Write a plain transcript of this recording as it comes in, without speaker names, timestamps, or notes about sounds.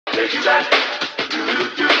Take you back.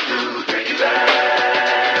 Take you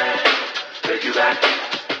back. Take you back.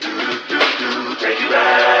 Take you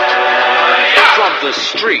back. From the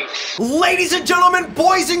streets. Ladies and gentlemen,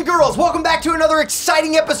 boys and girls, welcome back to another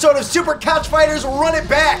exciting episode of Super Couch Fighters Run It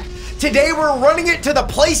Back. Today we're running it to the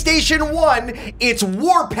PlayStation 1. It's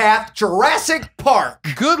Warpath Jurassic Park.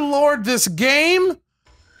 Good Lord, this game.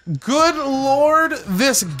 Good Lord,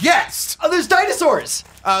 this guest. Oh, there's dinosaurs.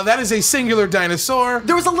 That is a singular dinosaur.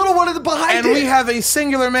 There was a little one behind it. And we have a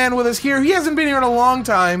singular man with us here. He hasn't been here in a long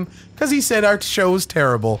time because he said our show is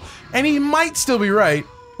terrible. And he might still be right,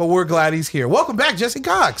 but we're glad he's here. Welcome back, Jesse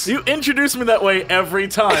Cox. You introduce me that way every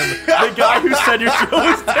time. The guy who said your show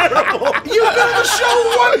was terrible. You've been on the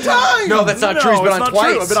show one time. No, that's not true. He's been on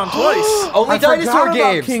twice. True. I've been on twice. Only I dinosaur forgot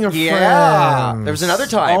about games. King of Yeah. Friends. There was another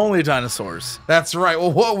time. Only dinosaurs. That's right.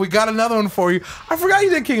 Well, whoa, we got another one for you. I forgot you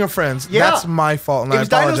did King of Friends. Yeah. That's my fault, and It I was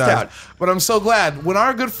Dino's apologize. Town. But I'm so glad. When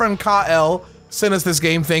our good friend Kyle sent us this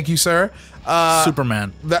game, thank you, sir.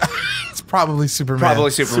 Superman. It's probably Superman. Probably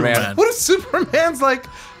Superman. What if Superman's like,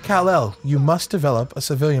 Kal-El, you must develop a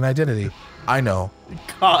civilian identity. I know.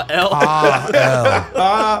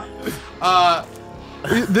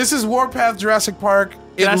 This is Warpath Jurassic Park.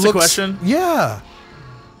 Can I ask a question? Yeah.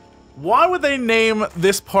 Why would they name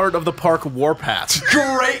this part of the park Warpath?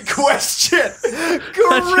 Great question.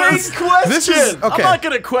 Great question. This is okay. I'm not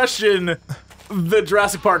going to question the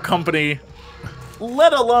Jurassic Park company,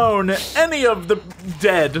 let alone any of the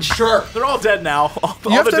dead. Sure. They're all dead now. All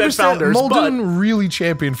You have the to dead understand, founders. Muldoon really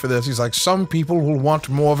championed for this. He's like, some people will want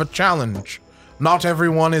more of a challenge. Not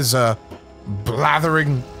everyone is a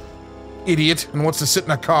blathering idiot and wants to sit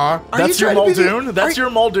in a car. But that's your Muldoon? That's your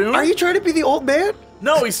Muldoon? Are you trying to be the old man?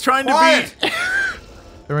 No, he's trying to Quiet. be...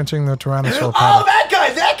 They're entering the Tyrannosaurus. Oh, that guy.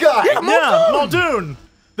 Yeah, Muldoon.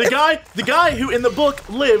 The guy who in the book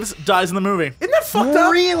lives dies in the movie. Isn't that fucked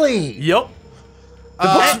up? Really? Yep.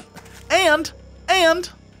 And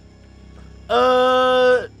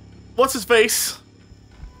what's his face?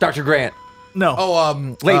 Dr. Grant. No.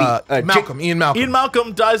 Oh, Lady, Malcolm, Ian Malcolm. Ian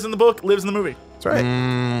Malcolm dies in the book, lives in the movie. That's right.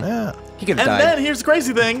 Yeah. He could have And died. then here's the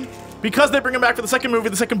crazy thing. Because they bring him back for the second movie,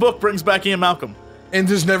 the second book brings back Ian Malcolm. And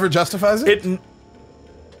just never justifies it?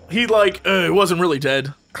 It wasn't really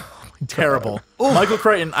dead. Terrible. Michael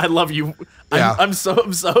Crichton, I love you. Yeah. I'm so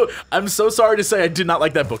sorry to say I did not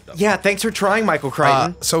like that book though. Yeah, thanks for trying, Michael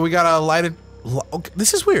Crichton. So we got a lighted... Okay,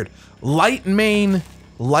 this is weird. Light main,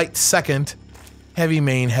 light second, heavy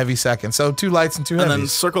main, heavy second. So 2 lights and 2 And heavies. then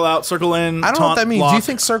circle out, circle in. I don't know what that means. Block. Do you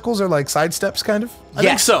think circles are like side steps, kind of? I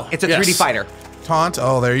think so. It's a Yes. 3D fighter. Taunt.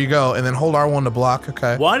 Oh, there you go. And then hold R1 to block.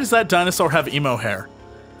 Okay. Why does that dinosaur have emo hair?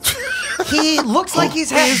 He looks like he's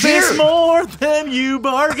half Is this more than you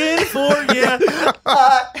bargained for? Yeah.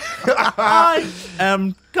 I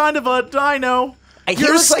am kind of a dino. He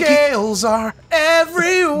Your looks like scales are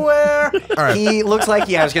everywhere. All right. he looks like,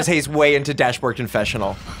 yeah, I was gonna say he's way into Dashboard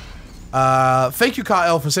Confessional. Thank you,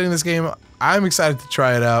 Kyle, for sending this game. I'm excited to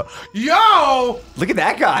try it out. Yo! Look at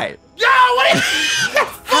that guy. Yo! What is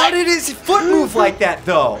How did his foot move like that,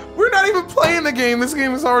 though? We're not even playing the game. This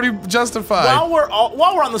game is already justified. While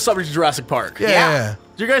we're on the subject of Jurassic Park, yeah.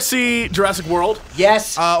 did you guys see Jurassic World?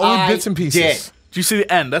 Yes, Only I bits and pieces. did. Did you see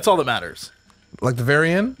the end? That's all that matters. Like the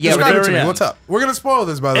very end? Yeah, Describe the it to very me. end. What's up? We're gonna spoil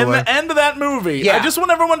this, by the In way. the end of that movie, Yeah. I just want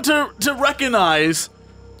everyone to recognize,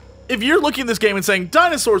 if you're looking at this game and saying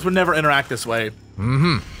dinosaurs would never interact this way,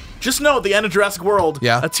 just know at the end of Jurassic World,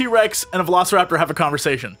 Yeah. a T-Rex and a Velociraptor have a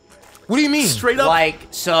conversation. What do you mean? Straight up. Like,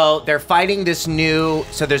 so they're fighting this new,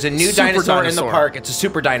 so there's a new Super dinosaur in the dinosaur. park. It's a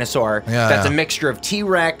super dinosaur. Yeah, That's yeah. a mixture of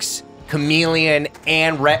T-Rex, chameleon,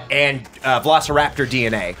 and Velociraptor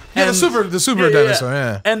DNA. Yeah, the super dinosaur,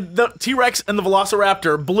 yeah. And the T-Rex and the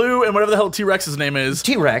Velociraptor, Blue and whatever the hell T-Rex's name is.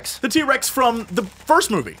 T-Rex. The T-Rex from the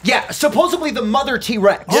first movie. Yeah, supposedly the mother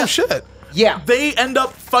T-Rex. Oh, shit. Yeah. They end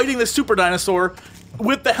up fighting the super dinosaur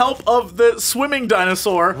with the help of the swimming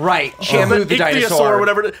dinosaur. Right, Shamu the Ichthyosaur dinosaur. or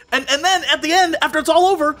whatever. And then at the end, after it's all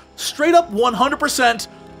over, straight up 100%,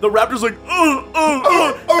 the raptor's like,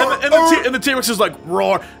 and the T-Rex is like,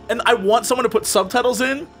 roar. And I want someone to put subtitles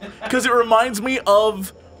in, because it reminds me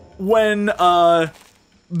of when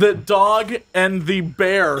the dog and the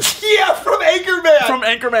bear Yeah, from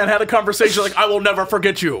Anchorman had a conversation like, I will never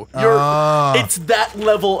forget you. It's that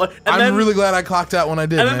level. And I'm really glad I clocked out when I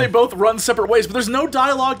did, And then man. they both run separate ways, but there's no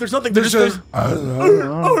dialogue, there's nothing. There's There's just-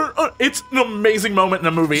 it's an amazing moment in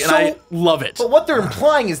a movie, and I love it. But what they're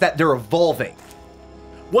implying is that they're evolving.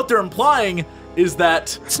 What they're implying is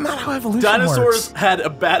that It's not how evolution dinosaurs works. had a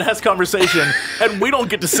badass conversation, and we don't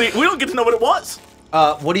get to know what it was.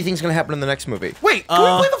 What do you think is going to happen in the next movie? Wait, can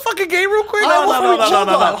we play the fucking game real quick? No. Hold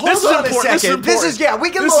on. This is Hold on a important. second. This is, yeah, we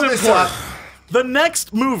can This load is this up. important. The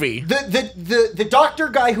next movie. The doctor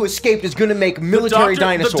guy who escaped is going to make military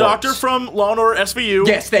dinosaurs. The doctor from Law & Order SVU.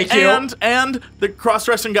 Yes, thank you. And the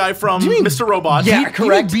cross-dressing guy from you mean- Mr. Robot. Yeah,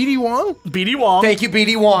 correct. BD Wong? BD Wong. Thank you,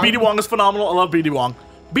 BD Wong. BD Wong is phenomenal. I love BD Wong.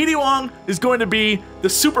 BD Wong is going to be the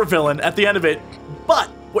supervillain at the end of it. But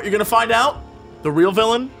what you're going to find out, the real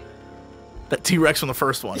villain, that T-Rex from the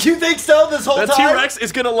first one. You think so this whole That time? T-Rex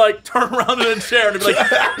is going to, like, turn around in a chair and be like,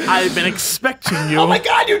 I've been expecting you. Oh my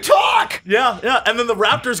god, you talk! Yeah. And then the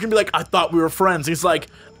raptor's going to be like, I thought we were friends. He's like,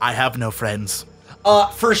 I have no friends.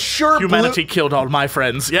 For sure, Humanity killed all my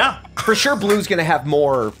friends. Yeah. For sure, Blue's gonna have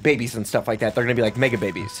more babies and stuff like that. They're gonna be like mega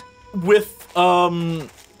babies. With,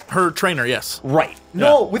 her trainer, yes. Right.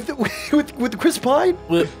 No, with the Chris Pine?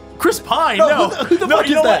 With Chris Pine, No, no. who the fuck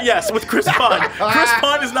you is know that? what? Yes, with Chris Pine. Chris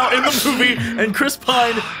Pine is now in the movie, and Chris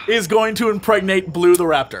Pine is going to impregnate Blue the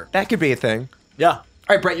Raptor. That could be a thing. Yeah. All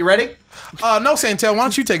right, Brett, you ready? No, Santel, why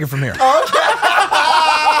don't you take it from here?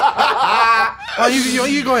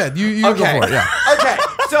 You go ahead. You go for it, yeah. Okay,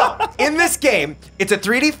 so in this game, it's a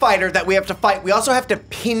 3D fighter that we have to fight. We also have to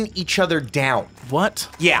pin each other down. What?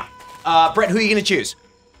 Yeah. Brett, who are you gonna choose?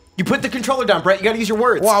 You put the controller down, Brett. You gotta use your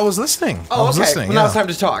words. Well, I was listening. Oh, I was okay. listening, Well, now yeah. it's time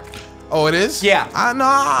to talk. Oh, it is? Yeah. No,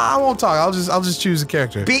 I won't talk. I'll just choose a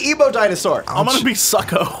character. Be Ebo Dinosaur. I'm gonna be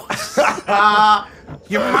Sucko.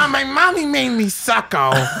 My mommy made me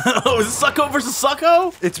sucko. Oh, is it Sucko versus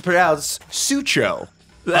Sucko? It's pronounced Sucho.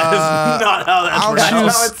 That is not how that's I'll pronounced. how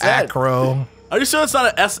choose it's said. Acro. Are you sure it's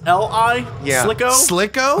not an S-L-I? Yeah. Slicko?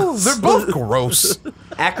 Slicko? They're both gross.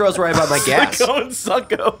 Acro's where I buy my gas. Slicko and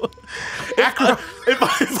Sucko.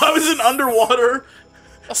 If I was an underwater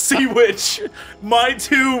sea witch, my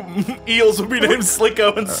two eels would be named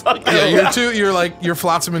Slicko and Sucko. Yeah, you're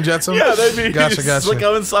Flotsam and Jetsam? Yeah, they'd be Gotcha.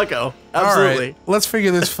 Slicko and Sucko. Absolutely. All right, let's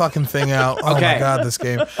figure this fucking thing out. Oh Okay. my god, this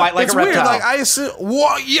game. Fight like it's a weird. reptile. Like I assume.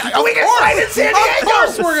 What? Yeah, of We can course. fight in San Diego! Of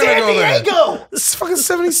course we're gonna San go there. Diego! It's fucking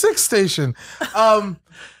 76 station.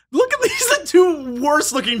 Look at these, the two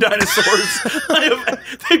worst looking dinosaurs.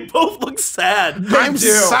 They both look sad. I'm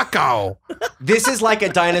do. Sucko. This is like a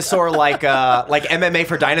dinosaur, like MMA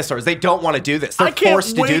for dinosaurs. They don't want to do this. They're I can't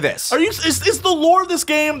forced wait. to do this. Is the lore of this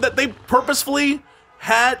game that they purposefully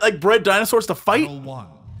had like bred dinosaurs to fight?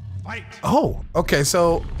 Oh, okay.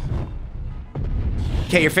 So,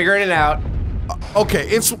 Okay, you're figuring it out.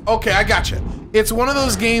 okay, I gotcha. It's one of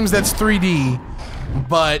those games that's 3D,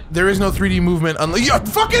 but there is no 3D movement. Yeah,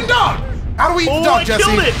 fucking dog. How do we eat the dog, I Jesse?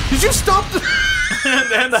 killed it. Did you stop the?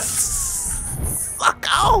 and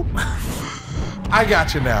Sucko. I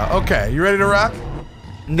got you now. Okay, you ready to rock?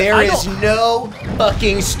 There I is don't- no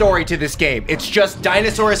fucking story to this game. It's just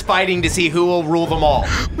dinosaurs fighting to see who will rule them all.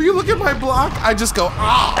 Will you look at my block? I just go,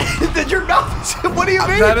 ah. Then you're not. What do you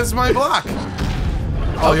mean? That is my block.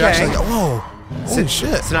 Oh, you Okay. actually go, whoa. Holy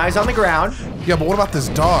shit. Snai's on the ground. Yeah, but what about this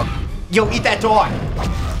dog? Yo, eat that dog.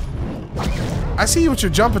 I see you with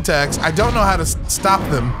your jump attacks. I don't know how to stop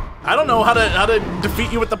them. I don't know how to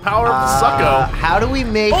defeat you with the power of the Sucko. How do we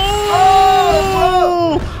make...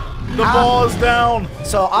 Oh! The ball is down.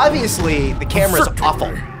 So obviously, the camera's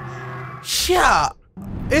awful. Yeah,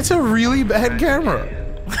 it's a really bad camera.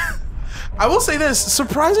 I will say this,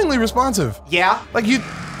 surprisingly responsive. Yeah? Like you...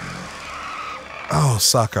 Oh,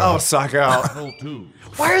 Sucko. Oh, Sucko.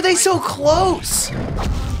 Why are they so close?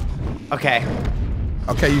 Okay.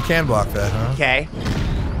 Okay, you can block that, huh? Okay.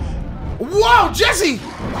 Whoa, Jesse!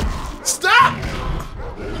 Stop!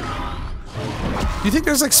 You think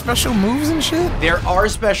there's like special moves and shit? There are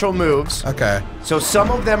special moves. Okay. So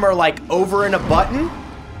some of them are like over in a button.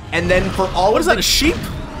 And then for all What of is that, the... a sheep?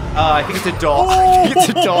 I think it's a dog. I think it's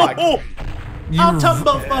a dog. I'll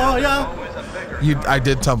tumble for ya. I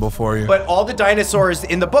did tumble for you. But all the dinosaurs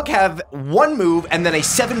in the book have one move and then a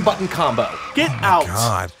 7-button combo. Get out.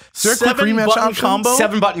 God. Is there a quick 7 rematch button option? combo?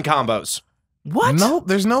 7-button combos. What? No,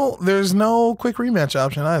 there's no quick rematch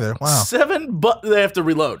option either. Wow. 7 but they have to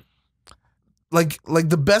reload. Like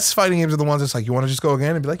the best fighting games are the ones that's like, you want to just go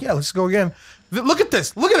again? And be like, yeah, let's go again. Look at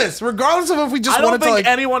this. Look at this. Regardless of if we just I don't wanted to think like...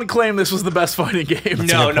 anyone claimed this was the best fighting game.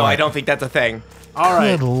 No, point. I don't think that's a thing. All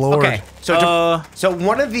right. Good lord. Okay, so so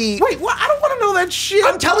one of the... Wait, what? I don't want to know that shit.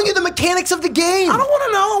 I'm telling you the mechanics of the game. I don't want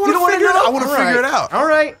to know. I You want don't to wanna figure it know? out. I want to All figure right. it out. All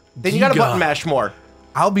right. Then you gotta Giga. button mash more.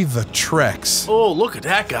 I'll be the Trex. Oh, look at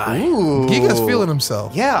that guy. Ooh. Giga's feeling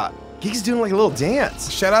himself. Yeah. Giga's doing like a little dance.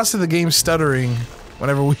 Shout outs to the game stuttering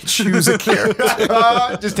whenever we choose a character.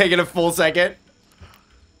 Just taking a full second.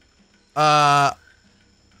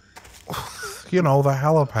 You know, the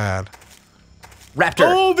helipad. Raptor.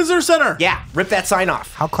 Oh, visitor center. Yeah, rip that sign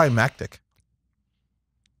off. How climactic.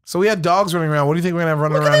 So we had dogs running around. What do you think we're gonna have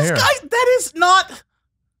running Look at around this here? guy. That is not.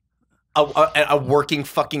 A working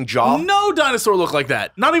fucking jaw? No dinosaur look like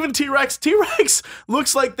that. Not even T-Rex. T-Rex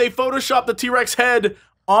looks like they photoshopped the T-Rex head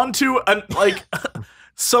onto an like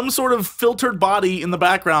some sort of filtered body in the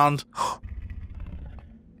background.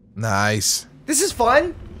 Nice. This is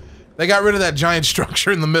fun. They got rid of that giant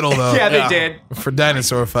structure in the middle though. Yeah, they did. For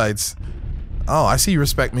dinosaur fights. Oh, I see you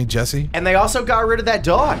respect me, Jesse. And they also got rid of that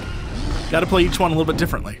dog. Got to play each one a little bit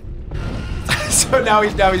differently. So now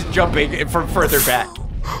he's jumping from further back.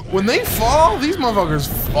 When they fall, these motherfuckers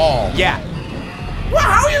fall. Yeah. Wow,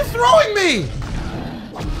 how are you throwing me?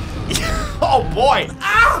 Oh boy.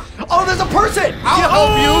 Ah! Oh, there's a person. I'll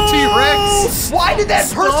help you, T-Rex. Why did that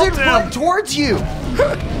person Stop him. run towards you?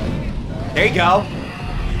 There you go.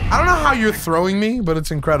 I don't know how you're throwing me, but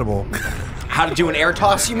it's incredible. How to do an air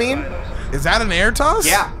toss, you mean? Is that an air toss?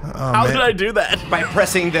 Yeah. Oh, How man. did I do that? By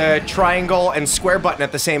pressing the triangle and square button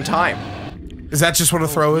at the same time. Is that just what a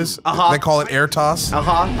throw is? Uh-huh. They call it air toss?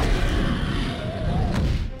 Uh-huh.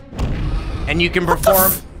 And you can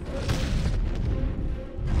perform...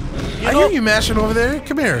 I hear you mashing over there.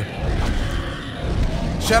 Come here.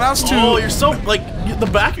 Shoutouts to... Oh, you're so like the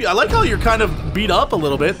back. I like how you're kind of beat up a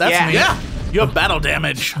little bit. That's Yeah. neat. Yeah. You have battle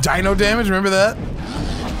damage. Dino damage, remember that?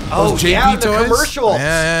 Oh, Those JP yeah, the toys? commercials.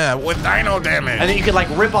 Yeah, with dino damage. And then you could like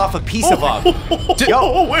rip off a piece of them.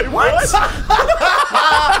 Oh wait, what? Oh,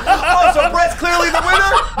 so Brett's clearly the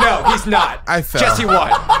winner? No, he's not. I fell. Jesse won.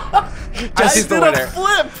 I Jesse's the did a winner.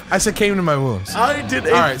 flip. I succumbed to my wounds. I did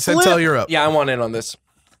a All right, flip. Sentel, you're up. Yeah, I want in on this.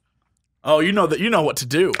 Oh, you know that. You know what to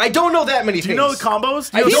do. I don't know that many Do things. you know the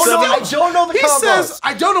combos? Do I you don't know know, I don't know the He combos. says,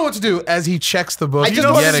 I don't know what to do as he checks the book I Do just you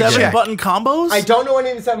know wanna yet check. again. 7-button combos? I don't know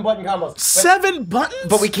any of the 7-button combos. 7 buttons.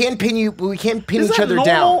 But we can pin you. We can pin Is each that other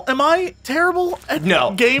normal? down. Am I terrible at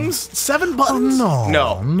No. games? 7 buttons. No,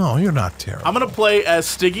 No. no, you're not terrible. I'm gonna play as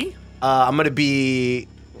Stiggy. I'm gonna be.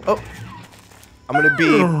 Oh, I'm gonna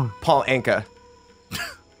be Paul Anka.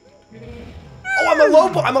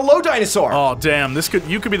 Oh, I'm a low dinosaur. Oh damn!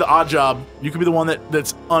 You could be the odd job. You could be the one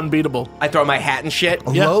that's unbeatable. I throw my hat and shit.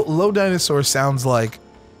 Yeah. Low dinosaur sounds like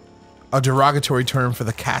a derogatory term for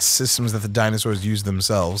the caste systems that the dinosaurs use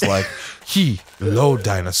themselves. Like, he, low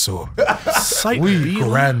dinosaur. Sight We, beetle.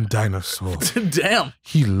 grand dinosaur. Damn.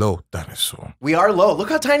 He, low dinosaur. We are low. Look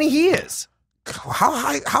how tiny he is.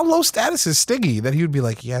 How low status is Stiggy that he would be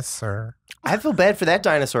like, yes, sir? I feel bad for that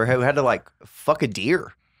dinosaur who had to like fuck a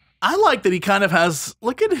deer. I like that he kind of has.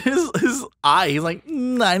 Look at his eye. He's like,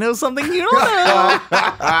 I know something you don't know.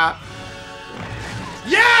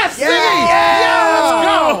 Yes!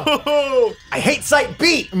 Yeah! Let's go! I hate sight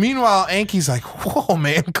B. Meanwhile, Anki's like, whoa,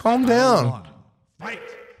 man, calm down.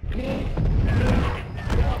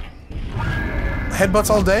 Headbutts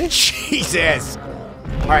all day? Jesus.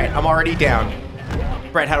 All right, I'm already down.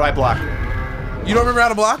 Brett, how do I block? You don't remember how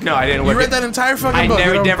to block? No, I didn't. You Look read at- that entire fucking I book. You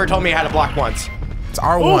never, don't- never told me how to block once. It's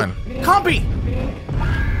R1. Compy.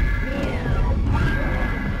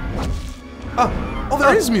 Oh,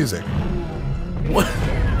 there is music.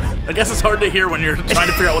 I guess it's hard to hear when you're trying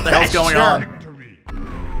to figure out what the hell's going Sure.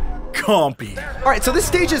 on. Compy. All right, so this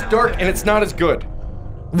stage is dark and it's not as good.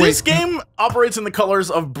 This game operates in the colors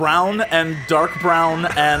of brown and dark brown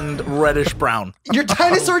and reddish brown. Your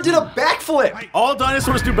dinosaur did a backflip. All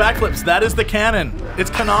dinosaurs do backflips. That is the canon. It's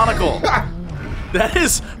canonical. That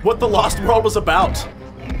is what the Lost World was about.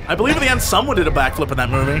 I believe in the end someone did a backflip in that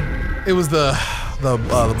movie. It was the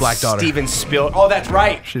black daughter. Steven Spielberg. Oh, that's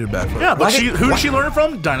right. She did bad for Yeah, but did- who did she learn it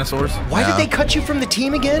from? Dinosaurs. Why Yeah. did they cut you from the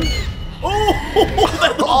team again? Oh,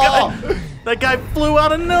 that little guy. That guy flew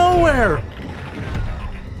out of nowhere.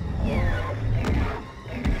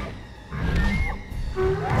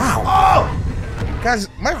 Wow. Guys,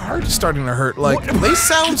 my heart is starting to hurt. Like, they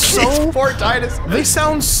sound so... Poor dinosaur. They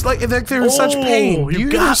sound like they're in such pain. Do you you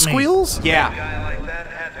hear got the me. squeals? Yeah.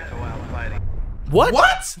 What?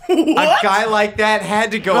 What? A guy like that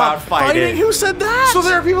had to go out fighting. Who said that? So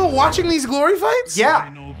there are people watching these glory fights?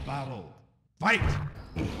 Yeah.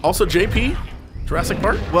 Also, JP, Jurassic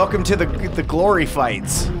Park. Welcome to the glory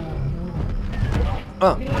fights.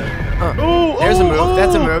 Oh, There's a move.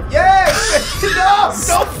 That's a move. Yay! No!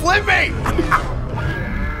 Don't flip me!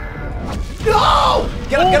 No!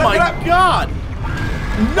 Get up! Oh Get up! my Get up! god!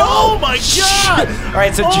 No, my god! All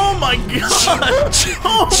right, so Oh my god!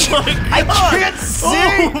 Oh my god! I can't see.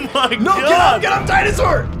 Oh my No! god! Get up,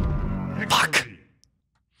 dinosaur! Fuck!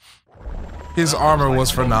 His armor was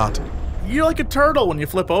for naught. You're like a turtle when you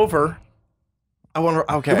flip over. I wonder.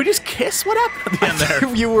 Okay. Did we just kiss? What happened at the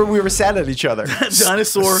end there? we were sad at each other.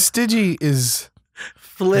 Dinosaur Stygie is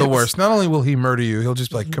flips. the worst. Not only will he murder you, he'll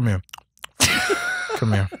just be like, come here.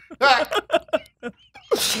 Come here.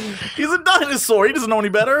 He's a dinosaur. He doesn't know any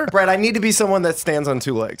better. Brad, I need to be someone that stands on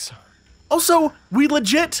 2 legs. Also, we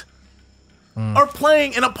legit are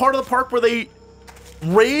playing in a part of the park where they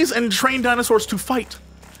raise and train dinosaurs to fight.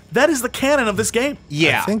 That is the canon of this game.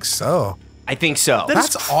 Yeah. I think so. I think so.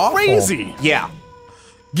 That's awful. crazy. Yeah.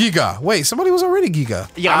 Giga. Wait, somebody was already Giga.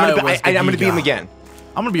 Yeah, I'm gonna be him again.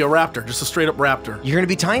 I'm gonna be a raptor, just a straight up raptor. You're gonna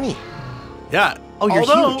be tiny. Yeah. Oh, you're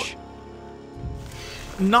Although, huge.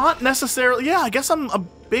 Not necessarily. Yeah, I guess I'm a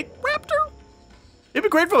big raptor. It'd be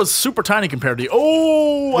great if I was super tiny compared to you.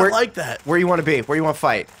 Oh, I like that. Where you want to be? Where you want to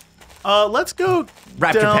fight? Let's go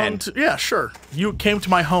Raptor down pen. to, yeah, sure. You came to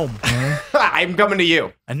my home, I'm coming to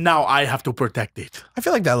you. and now I have to protect it. I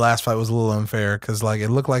feel like that last fight was a little unfair because like it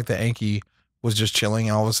looked like the Anki was just chilling,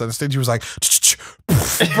 and all of a sudden Stitchy was like,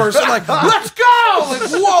 person like, let's go! Like,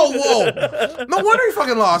 whoa. No wonder he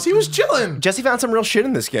fucking lost. He was chilling. Jesse found some real shit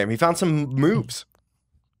in this game. He found some moves.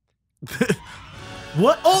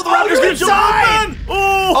 What? Oh, the raptor's you're getting inside! jumped in!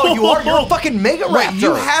 Oh, Oh, you are? You're a fucking mega Wait, raptor.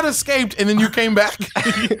 you had escaped and then you came back?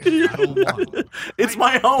 It's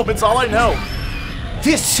my home. It's all I know.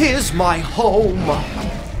 This is my home.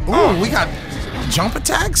 Ooh, we got jump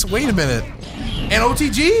attacks? Wait a minute. And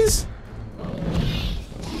OTGs?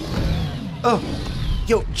 Oh,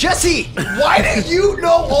 yo, Jesse, why do you know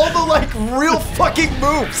all the like real fucking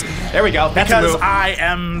moves? There we go. That's a Because move. I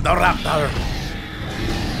am the raptor.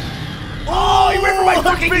 Oh, he went for my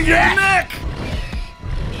fucking big neck.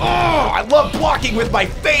 Oh, I love blocking with my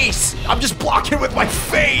face. I'm just blocking with my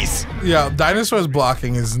face. Yeah, dinosaurs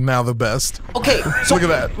blocking is now the best. Okay, so Look at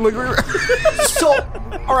that. Look at that. So,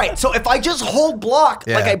 all right. So if I just hold block,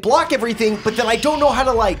 like Yeah. I block everything, but then I don't know how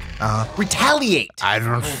to like retaliate. I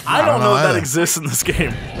don't I don't know if that either. exists in this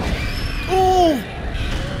game. Ooh.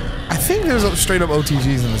 I think there's straight up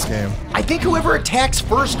OTGs in this game. I think whoever attacks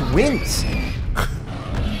first wins.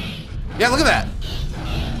 Yeah, look at that.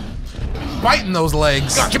 Biting those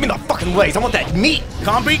legs. God, give me the fucking legs. I want that meat.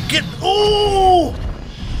 Compy, get. Ooh.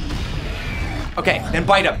 Okay, then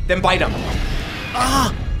bite him. Then bite him.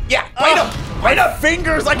 Yeah, bite him. Bite him.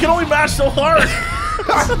 Fingers, I can only mash so hard.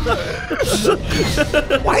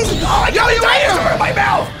 Why is it? Oh, I got a dinosaur in my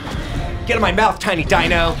mouth. Get in my mouth, tiny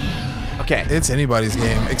dino. Okay. It's anybody's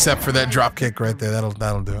game except for that drop kick right there.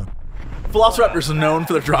 That'll do it. Velociraptors are known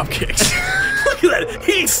for their drop kicks. Look at that.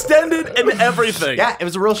 He extended and everything. Yeah, it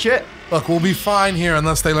was a real shit. Look, we'll be fine here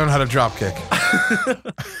unless they learn how to drop kick.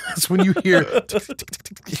 That's when you hear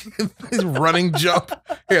his running jump.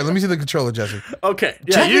 Here, let me see the controller, Jesse. Okay.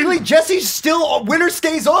 Yeah, Technically, Jesse's still winner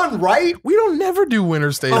stays on, right? We don't never do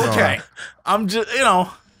winner stays Okay. on. I'm just, you know,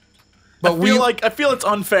 But I feel it's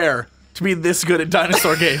unfair to be this good at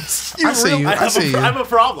dinosaur games. I see you. I see you. I have a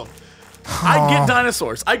problem. I get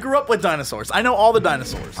dinosaurs. I grew up with dinosaurs. I know all the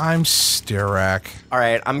dinosaurs. I'm Styrak. All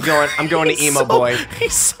right, I'm going to emo boy.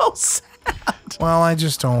 He's so sad. Well, I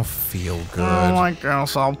just don't feel good. I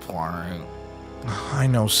guess I'll play. I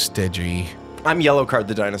know Stidgy. I'm yellow card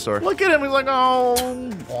the dinosaur. Look at him. He's like,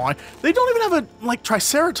 oh boy. They don't even have a like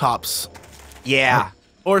Triceratops Yeah.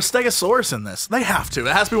 or a Stegosaurus in this. They have to.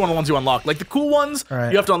 It has to be one of the ones you unlock. Like the cool ones,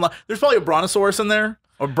 Right. you have to unlock. There's probably a Brontosaurus in there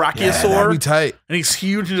or Brachiosaur. That'd be tight. And he's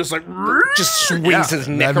huge and just like Just swings Yeah. his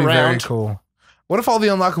neck That'd be very around. cool. What if all the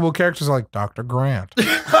unlockable characters are like Dr. Grant? A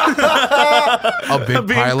big That'd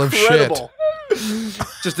be pile of incredible. shit.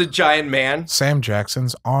 Just a giant man. Sam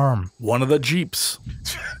Jackson's arm. One of the Jeeps.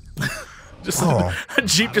 Just Oh. a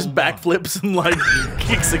Jeep just backflips and like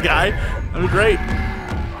kicks a guy. That'd be great.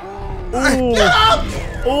 Ooh.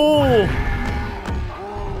 Ooh.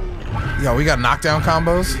 Yo, we got knockdown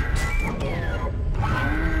combos.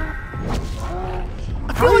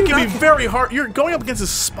 I feel like it'd be very hard. You're going up against a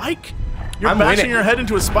spike. You're I'm bashing winning. your head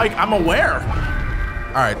into a spike. I'm aware.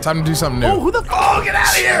 All right, time to do something new. Oh, who the? Oh, get out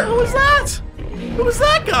of here! Who was that? Who was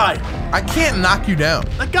that guy? I can't knock you down.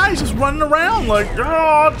 That guy's just running around like,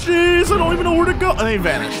 oh, jeez, I don't even know where to go. And then he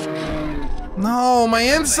vanished. No, my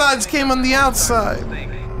insides came on the outside.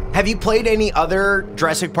 Have you played any other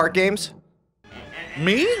Jurassic Park games?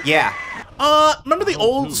 Me? Yeah. Remember the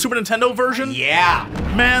old Super Nintendo version? Yeah.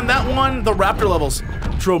 Man, that one, the Raptor levels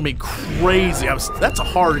drove me crazy. That's a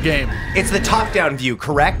hard game. It's the top-down view,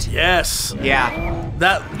 correct? Yes. Yeah.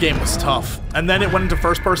 That game was tough. And then it went into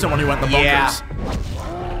first person when you went in the Yeah. bunkers.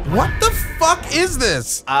 What the fuck is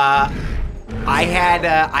this? I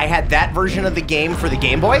had that version of the game for the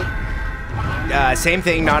Game Boy. Same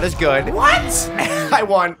thing, not as good. What? I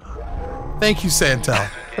won. Thank you, Santel.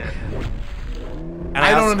 And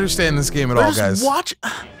I don't also- understand this game at all, Just guys. watch.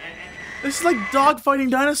 This is like dog fighting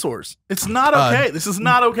dinosaurs. It's not okay. This is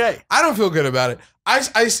not okay. I don't feel good about it.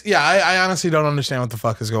 I honestly don't understand what the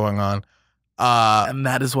fuck is going on. And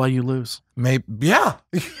that is why you lose. Maybe, yeah.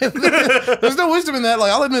 There's no wisdom in that.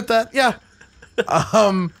 Like, I'll admit that. Yeah.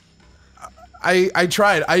 I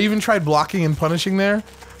tried. I even tried blocking and punishing there.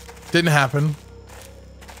 Didn't happen.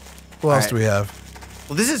 What else do we have?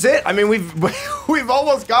 Well, this is it. I mean, we've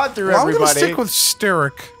almost gone through Well, everybody. I'm gonna stick with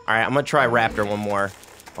Steric. All right, I'm gonna try Raptor one more.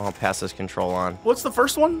 I'll pass this control on. What's the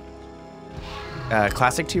first one?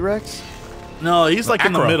 Classic T-Rex? No, he's like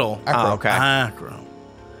in the Acro. middle. Oh, okay. Acro.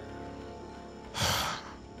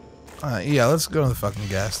 Yeah, let's go to the fucking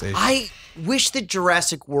gas station. I wish that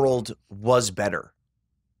Jurassic World was better.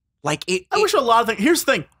 Like I wish a lot of things. Here's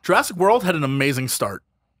the thing: Jurassic World had an amazing start.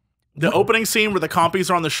 The opening scene where the compies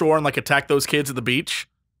are on the shore and like attack those kids at the beach.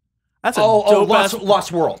 That's a dope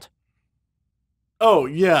Lost World. Oh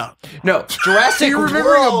yeah. No, Jurassic you remembering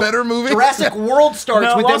World. a better movie? Jurassic World starts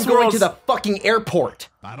No, with Lost them going World's- to the fucking airport.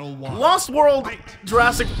 Lost World,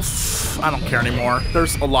 Jurassic. I don't care anymore.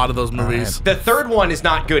 There's a lot of those movies. The third one is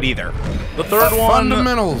not good either. The third one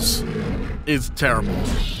Fundamentals. is terrible.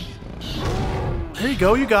 There you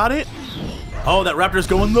go. You got it. Oh, that raptor's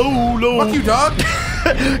going low, low. Fuck you, dog.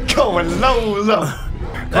 Going low.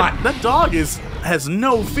 That dog has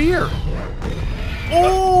no fear.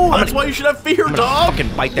 Oh, that's why you should have fear, I'm gonna dog.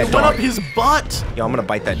 fucking bite that It went dog. up his butt. Yo, I'm gonna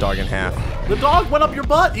bite that dog in half. The dog went up your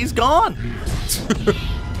butt. He's gone.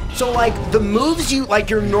 So like the moves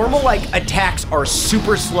your normal like attacks are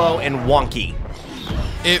super slow and wonky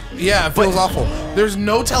It feels awful. There's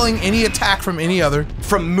no telling any attack from any other.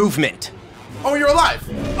 from movement. Oh, you're alive.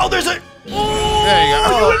 Oh, there's a. There you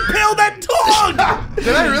go. You impaled that dog.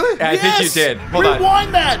 Did I really? I think you did. Hold on.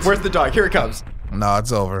 Rewind that. Where's the dog? Here it comes. No,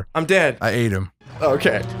 it's over. I'm dead. I ate him,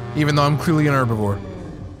 Okay. even though I'm clearly an herbivore.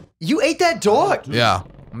 You ate that dog. Yeah.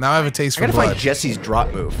 Now I have a taste I for gotta blood. find Jesse's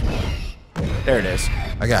drop move. There it is.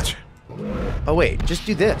 I got you. Oh wait, just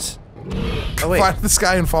do this. Oh wait. Fly to the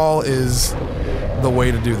sky and fall is the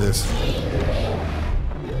way to do this.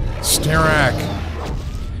 Sterak.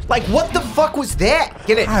 Like what the fuck was that?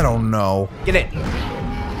 Get it. I don't know. Get it.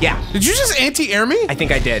 Yeah, Did you just anti-air me? I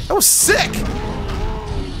think I did. That was sick.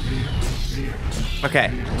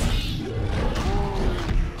 Okay.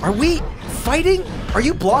 Are we fighting? Are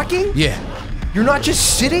you blocking? Yeah. You're not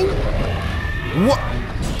just sitting? What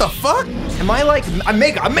the fuck? Am I like I'm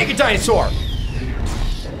mega dinosaur?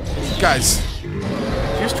 Guys, You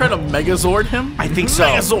just try to Megazord him? I think so.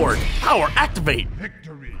 Megazord. Power activate.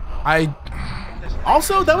 I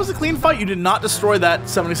Also, that was a clean fight. You did not destroy that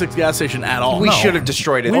 76 gas station at all. We No. should have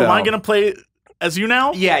destroyed it Am though. I gonna play as you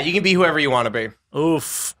now? Yeah, you can be whoever you want to be.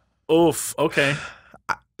 Oof. Oof. Okay.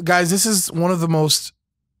 guys, this is one of the most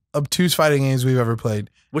obtuse fighting games we've ever played.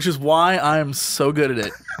 Which is why I'm so good at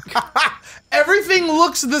it. Everything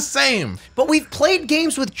looks the same. But we've played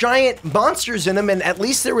games with giant monsters in them, and at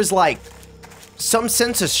least there was like some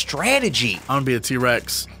sense of strategy. I'm gonna be a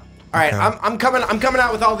T-Rex. All right, Okay. I'm coming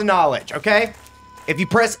out with all the knowledge. Okay, if you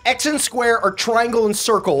press X and square or triangle and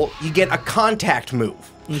circle, you get a contact move.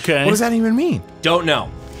 Okay. What does that even mean? Don't know.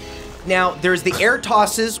 Now there's the air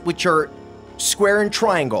tosses, which are square and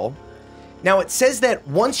triangle. Now it says that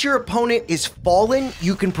once your opponent is fallen,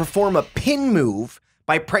 you can perform a pin move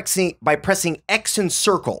by pressing X and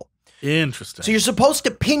circle. Interesting. So you're supposed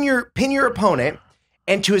to pin your opponent,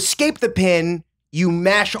 and to escape the pin, you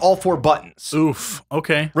mash all four buttons Oof.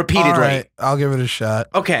 Okay. repeatedly. All right, I'll give it a shot.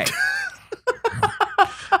 Okay.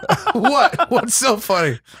 What? What's so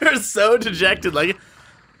funny? You're so dejected. Like,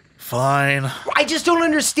 fine. I just don't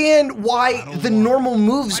understand why the normal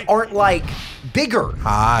moves aren't like bigger.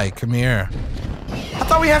 Hi, come here. I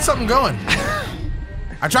thought we had something going.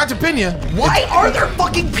 I tried to pin you. Why are there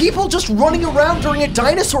fucking people just running around during a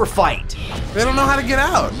dinosaur fight? They don't know how to get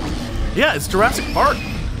out. Yeah, it's Jurassic Park.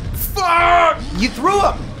 Fuck! You threw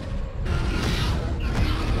him.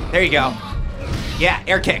 There you go. Yeah,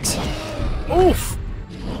 air kicks. Oof.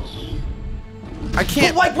 I But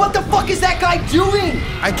can't. like, what the fuck is that guy doing?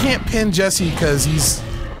 I can't pin Jesse because he's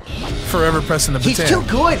forever pressing the He's baton.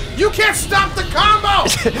 too good. You can't stop the combo.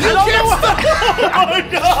 You can't stop. Oh my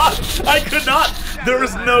god! I could not. There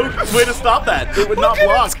was no way to stop that. It would not Look at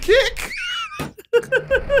block. its kick.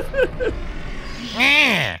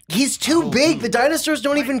 He's too big. The dinosaurs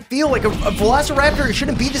don't even feel like a velociraptor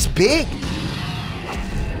shouldn't be this big.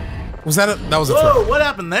 Was that a? That was a Whoa! throw. What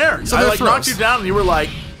happened there? So I they're like knocked throws. you down, and you were like,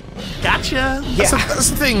 "Gotcha." Yeah. That's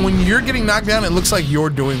the thing. When you're getting knocked down, it looks like you're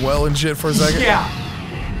doing well and shit for a second. Yeah.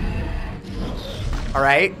 All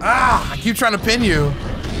right. I keep trying to pin you.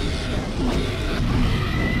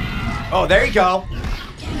 Oh, there you go.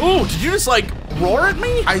 Ooh! Did you just like roar at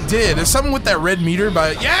me? I did. There's something with that red meter,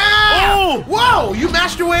 but yeah. Oh! Whoa! You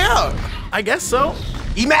mashed your way out. I guess so.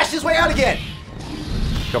 He mashed his way out again.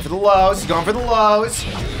 Go for the lows. He's going for the lows.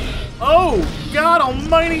 Oh, God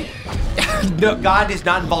almighty. No, God is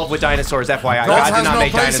not involved with dinosaurs, FYI. God God did not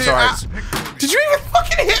make place here. dinosaurs. Did you even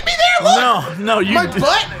fucking hit me there? Look! No, you My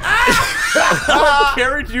butt? I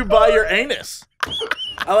carried you by your anus.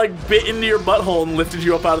 I like bit into your butthole and lifted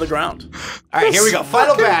you up out of the ground. All right, here we go.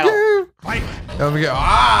 Final battle. There we go.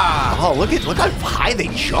 Ah! Oh, look how high they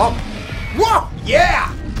jump. Whoa!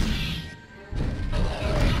 Yeah!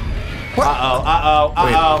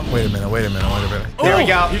 Uh-oh. Wait a minute. There we Oh,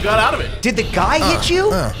 go. You got out of it. Did the guy hit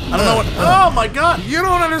you? I don't know what. Oh my God. You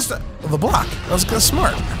don't understand. The block. That's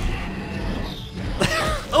smart.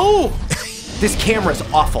 Oh. This camera's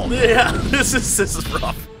awful. Yeah. This is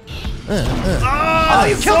rough. Oh,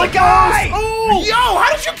 you killed the guy! Oh. Yo,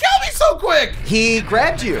 how did you kill me so quick? He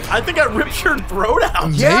grabbed you. I think I ripped your throat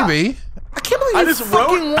out. Yeah. Maybe. I can't believe you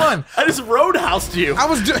fucking won. I just roadhoused you. I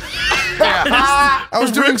was doing. I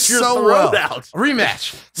was doing Ripped your so well. throat out.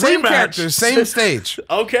 Rematch. Same Rematch. characters, same stage.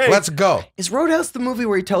 Okay. Let's go. Is Roadhouse the movie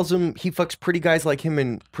where he tells him he fucks pretty guys like him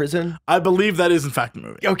in prison? I believe that is in fact the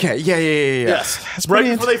movie. Okay, yeah. Yes. That's Right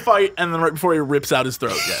pretty before they fight, and then right before he rips out his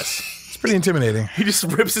throat. Yes. It's pretty intimidating. He just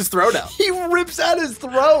rips his throat out, He rips out his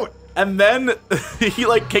throat. and then he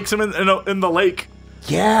like kicks him in the lake,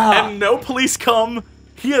 Yeah. and no police come.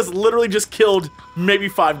 He has literally just killed maybe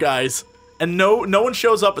 5 guys, and no one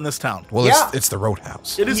shows up in this town. Well, Yeah. it's the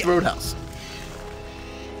Roadhouse. It is Roadhouse.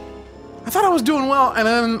 I thought I was doing well, and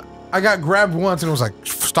then I got grabbed once, and it was like,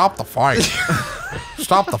 stop the fight.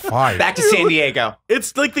 Stop the fight. Back to San Diego.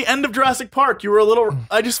 It's like the end of Jurassic Park. You were a little.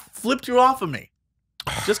 I just flipped you off of me.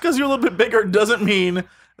 Just because you're a little bit bigger doesn't mean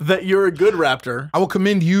that you're a good raptor. I will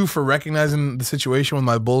commend you for recognizing the situation with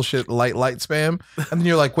my bullshit light spam. And then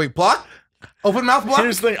you're like, wait, block? Open mouth block?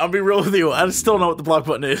 Here's the thing. I'll be real with you. I just still don't know what the block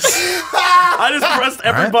button is. I just pressed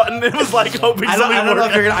every Alright. button. It was like hoping I something don't know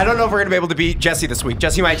worked. if I don't know if we're gonna be able to beat Jesse this week.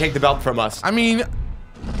 Jesse might take the belt from us. I mean,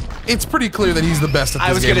 it's pretty clear that he's the best at this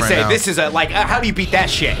I was game gonna right say now. this is how do you beat that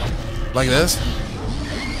shit? Like this?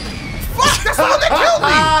 Fuck, that's the one that killed me!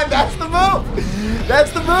 Ah, that's the move.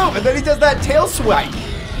 That's the move. And then he does that tail swipe.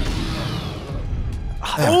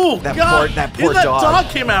 Oh, that God. poor That dog. dog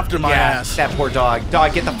came after my ass. That poor dog.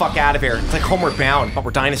 Dog, get the fuck out of here. It's like Homeward Bound, but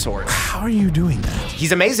we're dinosaurs. How are you doing that?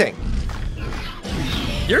 He's amazing.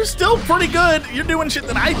 You're still pretty good. You're doing shit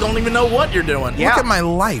that I don't even know what you're doing. Yeah. Look at my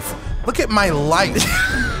life. Look at my life.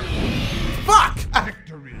 Fuck!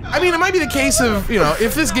 I mean, it might be the case of,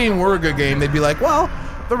 if this game were a good game, they'd be like, well,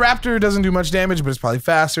 the raptor doesn't do much damage, but it's probably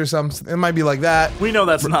faster. It might be like that. We know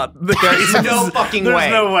that's not. There's no fucking way.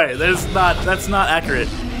 There's no way. That's not accurate.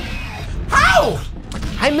 How?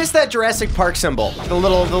 I miss that Jurassic Park symbol. The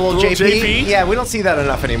little JP. Yeah, we don't see that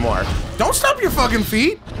enough anymore. Don't stomp your fucking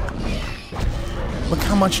feet. Look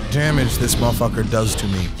how much damage this motherfucker does to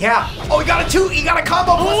me. Yeah. Oh, he got a 2. He got a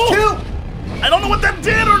combo plus 2. I don't know what that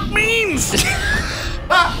did or means.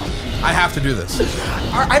 I have to do this. Did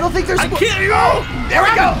I don't think there's. I can't go. There we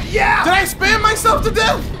go. Yeah. I spam myself to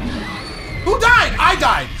death? Who died? I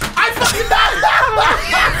died. I fucking died.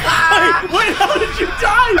 Wait, how did you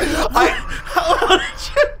die? How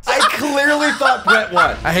did you die? I clearly thought Brett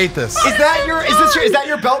won. I hate this. Is that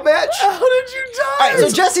your belt match? How did you die? All right, so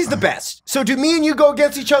Jesse's the best. So do me and you go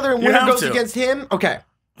against each other and You winner have goes to. against him? Okay.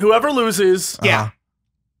 Whoever loses Yeah.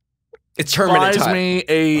 It's tournament buys time. me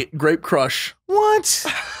a grape crush. What?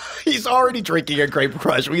 He's already drinking a Grape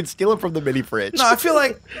Crush. We can steal it from the mini fridge. No, I feel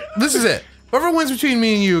like this is it. Whoever wins between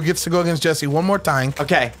me and you gets to go against Jesse one more time.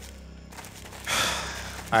 Okay.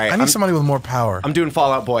 All right. I need somebody with more power. I'm doing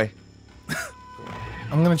Fallout Boy.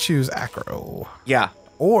 I'm gonna choose Acro. Yeah.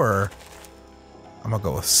 Or I'm gonna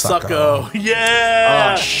go with Sucko. Sucko.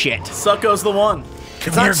 Yeah. Oh shit. Sucko's the one.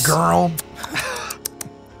 Come here, girl.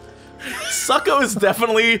 Sucko is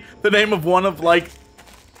definitely the name of one of like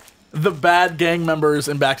the bad gang members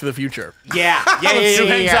in Back to the Future. Yeah. Who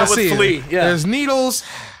hangs out with See, Flea. Yeah. There's Needles,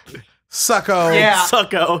 Sucko, Yeah.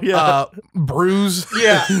 Sucko. Yeah. Bruise,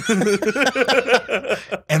 Yeah.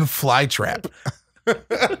 and Flytrap.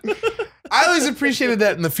 I always appreciated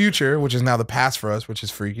that in the future, which is now the past for us, which is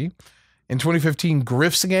freaky. In 2015,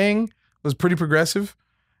 Griff's gang was pretty progressive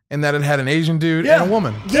in that it had an Asian dude and a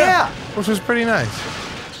woman. Yeah. Which was pretty nice.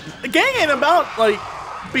 A gang ain't about like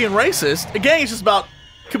being racist. A gang is just about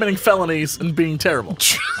committing felonies and being terrible.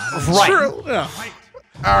 Right. True. Yeah.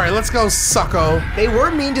 All right, let's go, Sucko. They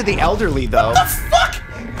were mean to the elderly though. The fuck?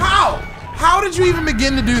 How? How did you even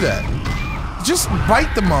begin to do that? Just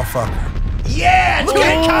bite the motherfucker. Yeah. Look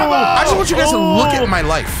at it. I just want you guys to look at my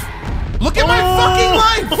life. Look at my fucking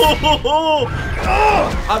life!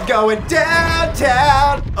 I'm going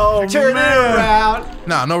downtown. Oh, turn man. it around.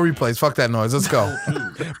 Nah, no replays. Fuck that noise. Let's go.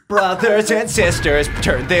 Brothers and sisters,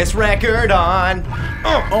 turn this record on.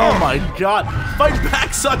 Oh my god. Fight back,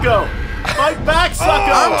 sucko! Fight back,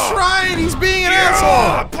 sucko! I'm trying. He's being an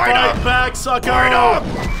asshole. Fight back, sucko!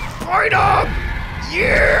 Fight up!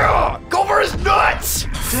 Yeah! Go for his nuts!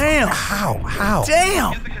 Damn! How?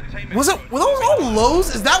 Damn! Were those all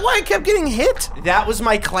lows? Is that why I kept getting hit? That was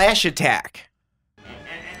my clash attack.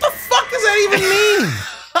 The fuck does that even mean?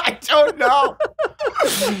 I don't know.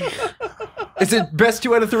 Is it best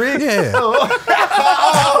 2 out of 3? Yeah.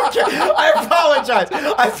 Oh, okay. I apologize.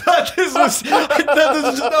 I thought this was. No,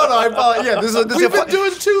 I apologize. Yeah, this is. We've been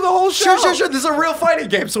doing 2 the whole show. Sure. This is a real fighting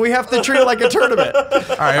game, so we have to treat it like a tournament. All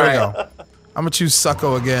right, here we go. I'm gonna choose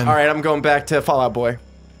Sucko again. All right, I'm going back to Fallout Boy.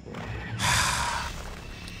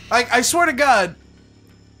 I swear to God,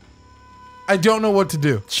 I don't know what to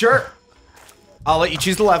do. Sure. I'll let you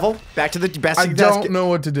choose the level. Back to the best. I don't know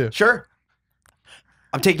what to do. Sure.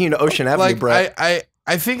 I'm taking you to Ocean Avenue, Like, Brett.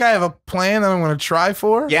 I think I have a plan that I'm gonna try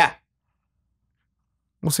for. Yeah,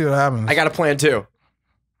 We'll see what happens. I got a plan too.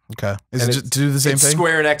 Okay. Is And it just to do the same It's thing?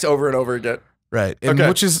 square and X over and over again. Right. And Okay.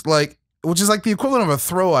 which is like the equivalent of a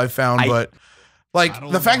throw I found, but like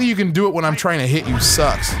the fact that you can do it when I'm trying to hit you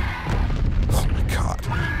sucks. Oh my god.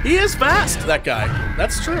 He is fast, that guy.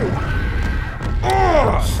 That's true.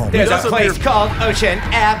 There's does a a place weird- called Ocean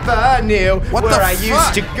Avenue What where the I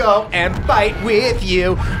used to fuck? go and fight with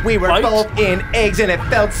you. We were Fight? both in eggs and it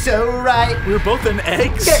felt so right. We were both in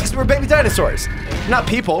eggs. Yeah, 'cause we're baby dinosaurs. Not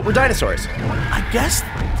people, we're dinosaurs. I guess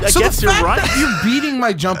So you're the fact right. that you're beating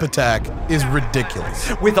my jump attack is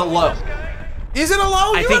ridiculous. With a low. Is it a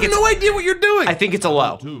low? I You think have it's- no idea what you're doing. I think it's a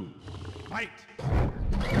low.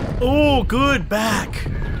 Oh, good back.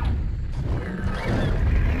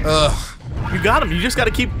 Ugh. You got him. You just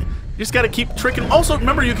gotta keep tricking. Also,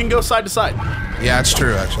 remember you can go side to side. Yeah, it's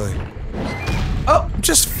true actually. Oh, I'm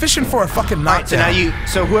just fishing for a fucking So knockdown. now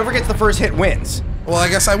so whoever gets the first hit wins. Well, I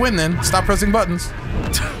guess I win then. Stop pressing buttons.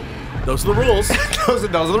 Those are the rules. those are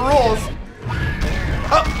the rules.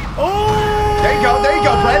 Oh! There you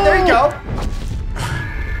go, Brett, there you go.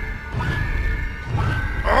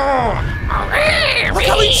 Look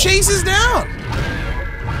how he chases down.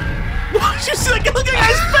 Just look at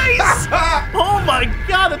his face. Oh my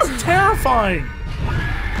god, it's terrifying.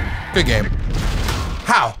 Good game.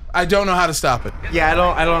 How? I don't know how to stop it. Yeah,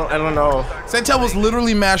 I don't know. Sentel was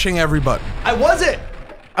literally mashing every button. I wasn't.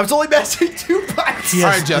 I was only messing 2 buttons. All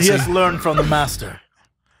right, Jesse. He has learned from the master,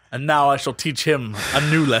 and now I shall teach him a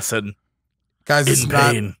new lesson. Guys, In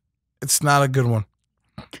pain. it's not a good one.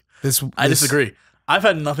 I disagree. I've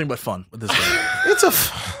had nothing but fun with this game. It's a.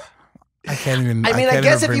 I can't even. I mean, I can't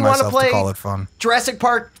guess even if bring you wanna myself play- call it fun. Jurassic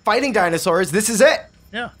Park fighting dinosaurs, this is it.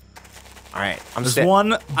 Yeah. All right, I'm There's sta-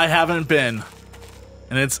 one I haven't been,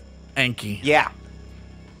 and it's Anki. Yeah.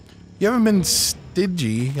 You haven't been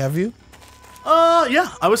Stidgy, have you?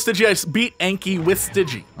 Yeah. I was Stidgy. I beat Anki with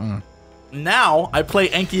Stidgy. Now I play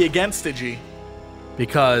Anki against Stidgy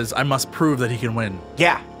because I must prove that he can win.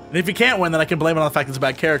 Yeah. And if he can't win, then I can blame it on the fact it's a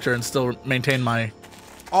bad character and still maintain my.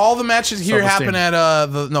 All the matches here Self-esteem. happen at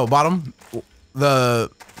the bottom. The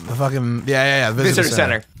fucking the Visitor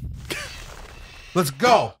Center. Let's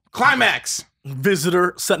go. Climax.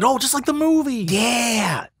 Visitor set. No, just like the movie.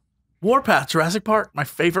 Yeah. Warpath, Jurassic Park, my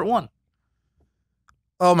favorite one.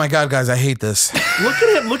 Oh my god, guys, I hate this. Look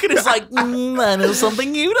at him. Look at his like. I know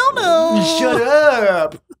something you don't know. Shut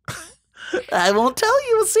up. I won't tell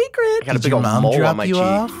you a secret. I got a big old mole on my cheek.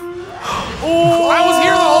 Oh, I was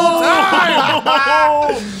here the whole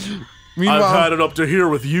time. Meanwhile, I've had it up to here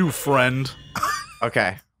with you, friend.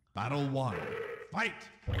 Okay. Battle 1. Fight!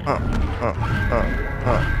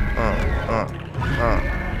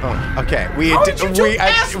 Okay. We How did you two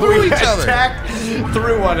pass through each other? attacked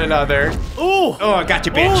through one another. Ooh. Oh, gotcha,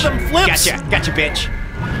 bitch. Oh, them flips. Gotcha, bitch.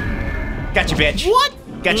 Gotcha, bitch. What?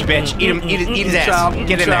 Gotcha, bitch. Eat him. Eat his ass. Chop,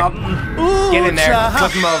 Get in chop. there. Ooh, Get in there. chop.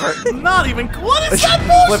 Flip him over. Not even. What is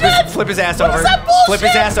that bullshit? Flip his ass What over. is that Flip his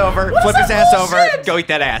bullshit? ass over. What is Flip his that ass over. bullshit? Go eat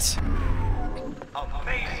that ass.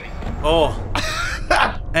 Oh.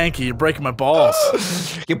 Anki, you're breaking my balls.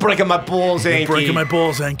 You're breaking my balls, Anky. You're breaking my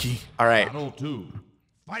balls, Anki. All right. Battle 2.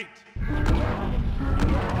 Fight!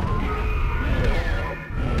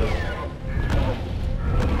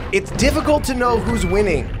 It's difficult to know who's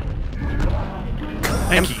winning.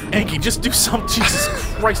 Anki, just do something. Jesus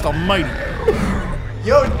Christ almighty.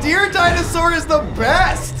 Yo, Deer Dinosaur is the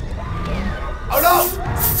best. Oh no!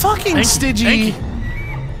 fucking Stidgy.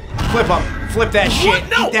 Anki. Flip him. Flip that shit. What?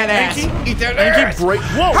 No. Eat that ass. Anki. Eat that Anki, ass. break.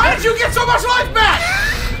 Whoa. How did you get so much life back?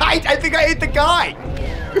 I think I ate the guy.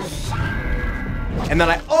 And then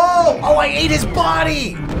I ate his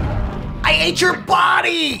body. I ate your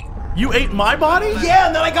body. You ate my body? Yeah,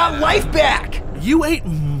 and then I got life back. You ate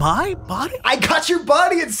my body? I got your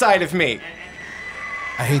body inside of me.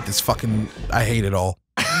 I hate this fucking. I hate it all.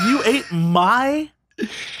 You ate my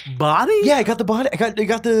body? Yeah, I got the body. I got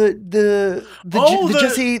the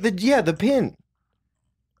Jesse the pin.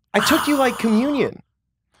 I took you like communion.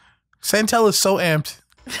 Santel is so amped.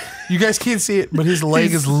 You guys can't see it, but his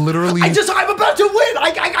leg is literally. I'm about to win.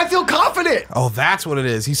 I feel confident. Oh, that's what it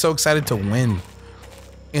is. He's so excited to win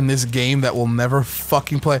in this game that we'll never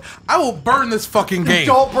fucking play. I will burn this fucking game.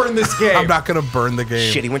 Don't burn this game. I'm not gonna burn the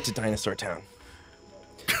game. Shit, he went to Dinosaur Town.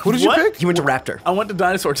 What did you pick? He went to Raptor. I went to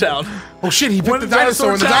Dinosaur Town. Oh shit, he picked the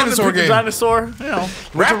dinosaur in the dinosaur game. Dinosaur, you know.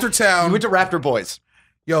 Raptor Town. He went to Raptor Boys.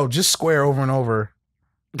 Yo, just square over and over.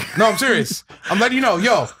 No, I'm serious. I'm letting you know.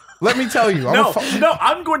 Yo, let me tell you.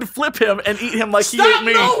 I'm going to flip him and eat him like he ate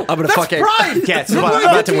me. No, I'm gonna that's fucking. pride. Yes, Look I'm what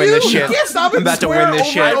about I to did win to this you. shit. You can't stop I'm it. about to Square win this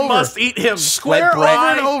over shit. and I over. must eat him. Square over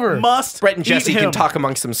and over. Must Brett and Jesse eat can him. talk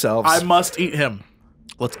amongst themselves. I must eat him.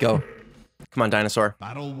 Let's go. Come on, Dinosaur.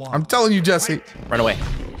 Battle 1. I'm telling you, Jesse. Run away.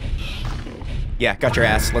 Yeah, got your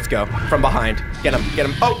ass. Let's go. From behind. Get him. Get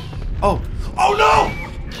him. Oh no!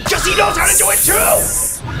 Jesse knows how to do it too!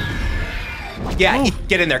 Yeah,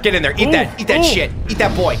 get in there. Get in there. Eat that shit. Eat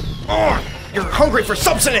that boy. Oh, you're hungry for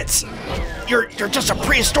substance. You're just a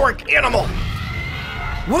prehistoric animal.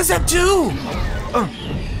 What does that do?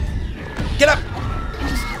 Get up.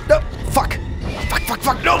 No, fuck.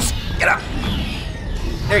 Fuck. No, get up.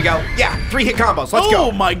 There you go. Yeah, 3-hit combos. Let's go.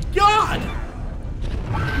 Oh my god!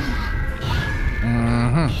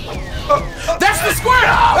 That's the square.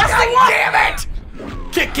 Oh, That's God the one. damn it!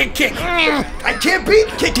 Kick. I can't beat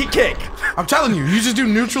kick. I'm telling you, you just do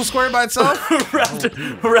neutral square by itself.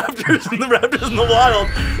 Raptors in the wild.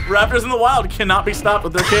 Raptors in the wild cannot be stopped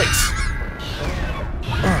with their kicks.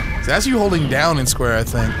 So that's you holding down in square, I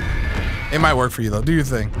think. It might work for you though. Do your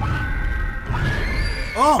thing.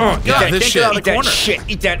 Oh my god! yeah, I this can't shit. get out of Eat the that corner. shit.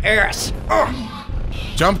 Eat that ass.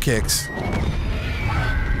 Jump kicks.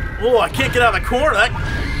 Oh, I can't get out of the corner.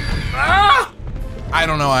 I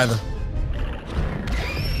don't know either.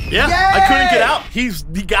 Yeah, Yay! I couldn't get out. He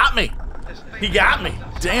got me. He got me.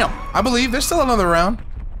 Damn. I believe there's still another round.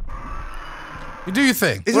 You do your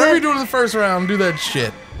thing. Whatever you do in the first round, do that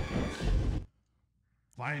shit.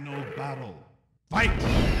 Final battle. Fight!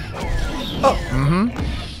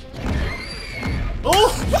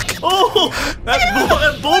 Oh!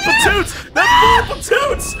 That bull patoots!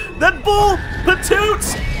 That bull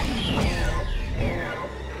patoots!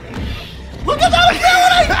 Look at that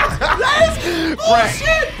ability! That is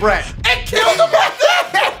bullshit! Brett. It killed him with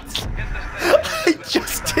that! I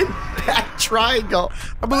just did that triangle.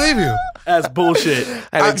 I believe you. That's bullshit.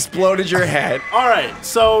 And exploded your head. All right,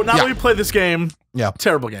 so now Yeah. that we played this game, Yeah.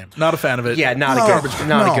 terrible game. Not a fan of it. Yeah, not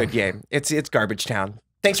No, a good game. It's Garbage Town.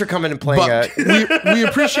 Thanks for coming and playing. But we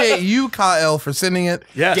appreciate you, Kyle, for sending it.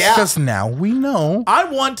 Yes. Yeah. Because now we know. I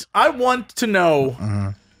want to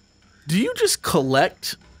know. Do you just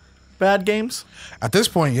collect bad games? At this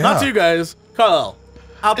point, yeah. Not to you guys, Kyle,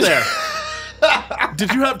 out there. Do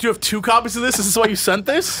you have 2 copies of this? Is this why you sent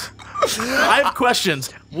this? I have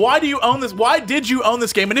questions. Why do you own this? Why did you own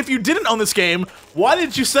this game? And if you didn't own this game, why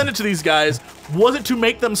did you send it to these guys? Was it to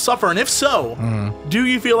make them suffer? And if so, do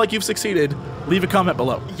you feel like you've succeeded? Leave a comment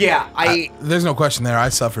below. Yeah, There's no question there. I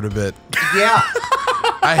suffered a bit. yeah.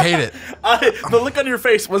 I hate it. The look on your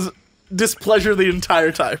face was displeasure the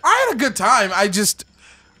entire time. I had a good time.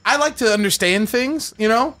 I like to understand things, you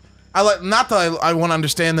know? Not that I want to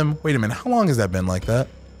understand them. Wait a minute. How long has that been like that?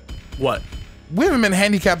 What? We haven't been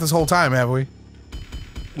handicapped this whole time, have we?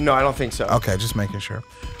 No, I don't think so. Okay, just making sure.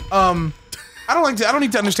 I don't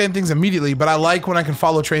need to understand things immediately, but I like when I can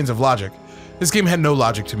follow trains of logic. This game had no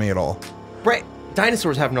logic to me at all. Right.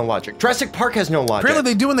 Dinosaurs have no logic. Jurassic Park has no logic.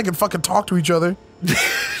 Apparently they do when they can fucking talk to each other.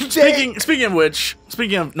 Speaking of which,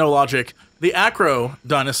 speaking of no logic, the acro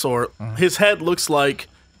dinosaur, his head looks like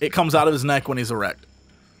it comes out of his neck when he's erect.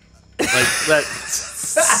 Like that.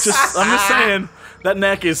 I'm just saying. That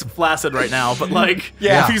neck is flaccid right now, but like,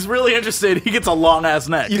 Yeah. if he's really interested, he gets a long ass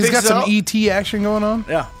neck. You He's think got so? some ET action going on.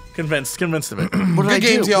 Yeah, convinced of it. What did I Good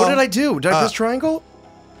games, do? y'all. What did I do? Did I press triangle?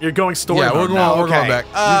 You're going story Yeah, mode we're now. going okay. back.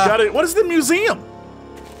 You got it. What is the museum?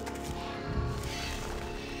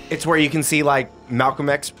 It's where you can see like Malcolm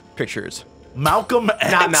X pictures. Malcolm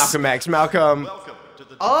X. Not Malcolm X. Malcolm.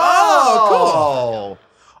 Oh,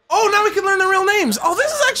 Oh, now we can learn the real names. Oh,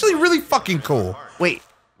 this is actually really fucking cool. Wait.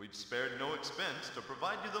 We've spared no expense to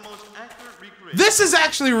provide you the most accurate recreation This is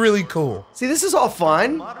actually really cool. See, this is all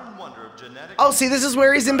fun. modern wonder of Oh, see, this is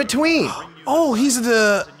where he's in between. Oh, he's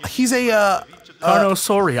a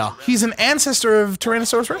Carnosauria. he's an ancestor of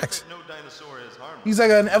Tyrannosaurus Rex. He's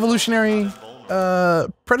like an evolutionary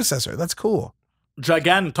predecessor. That's cool.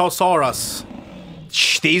 Gigantosaurus.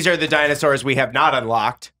 Shh, these are the dinosaurs we have not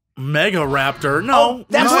unlocked. Megaraptor. No. Oh,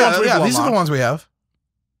 that's these are the ones Yeah, we've these are the unlocked. ones we have.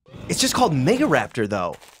 It's just called Megaraptor,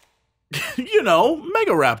 though. You know,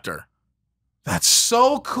 Megaraptor. That's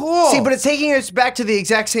so cool. See, but it's taking us back to the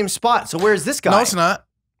exact same spot. So where's this guy? no, it's not.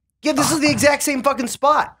 Yeah, this is the exact same fucking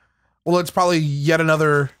spot. Well, it's probably yet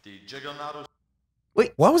another.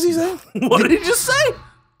 What was he saying? What did he just say?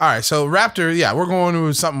 All right, so Raptor. Yeah, we're going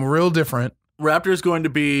to something real different. Raptor is going to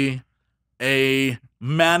be a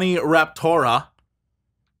Maniraptora,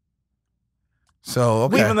 So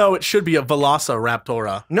okay. even though it should be a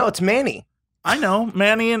Velociraptora. No, it's Manny. I know,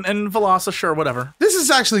 Manny and Veloci, sure, whatever. This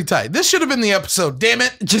is actually tight. This should have been the episode. Damn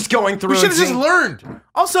it. Just going through. We should and have just seeing- learned.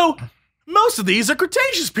 Also, most of these are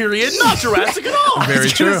Cretaceous period, not Jurassic at all. Very I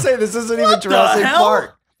was gonna true. say this isn't even What the Jurassic hell?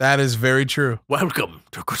 Park. That is very true. Welcome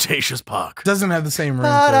to Cretaceous Park. Doesn't have the same ring.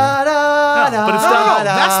 Da, to da, it. da, No, but it's da, not- No,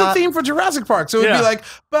 da. that's the theme for Jurassic Park. So it would Yeah. be like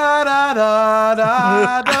ba da da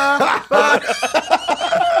da da.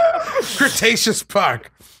 Cretaceous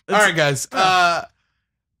Park. All right, guys.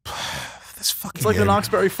 This fucking. It's like the game.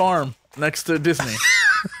 Knoxbury Farm next to Disney.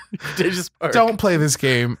 Cretaceous Park. Don't play this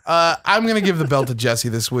game. I'm gonna give the belt to Jesse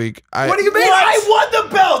this week. What do you mean? I won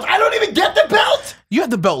the belt. I don't even get the belt. You had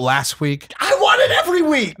the belt last week. I won it every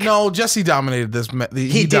week. No, Jesse dominated this.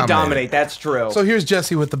 He did dominate. That's true. So here's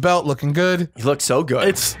Jesse with the belt, looking good. he looked so good.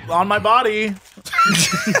 It's on my body.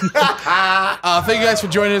 Thank you guys for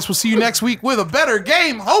joining us. We'll see you next week with a better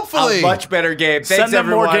game, hopefully. a much better game. Thanks, Send them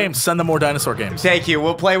everyone. more games. Send them more dinosaur games. Thank you.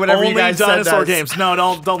 We'll play whatever Only you guys send dinosaur us. games. No,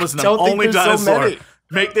 don't listen to them. Don't think Only there's so dinosaur. many.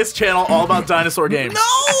 Make this channel all about dinosaur games.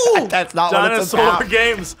 No. That's not what it's Dinosaur about.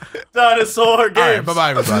 games. Dinosaur games. All right, bye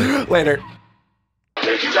bye, everybody. Later.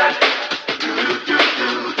 Take you back.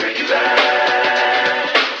 Do-do-do-do. Take you back.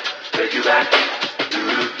 Take you back.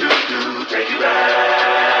 Do-do-do-do. Take you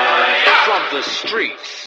back. From the streets.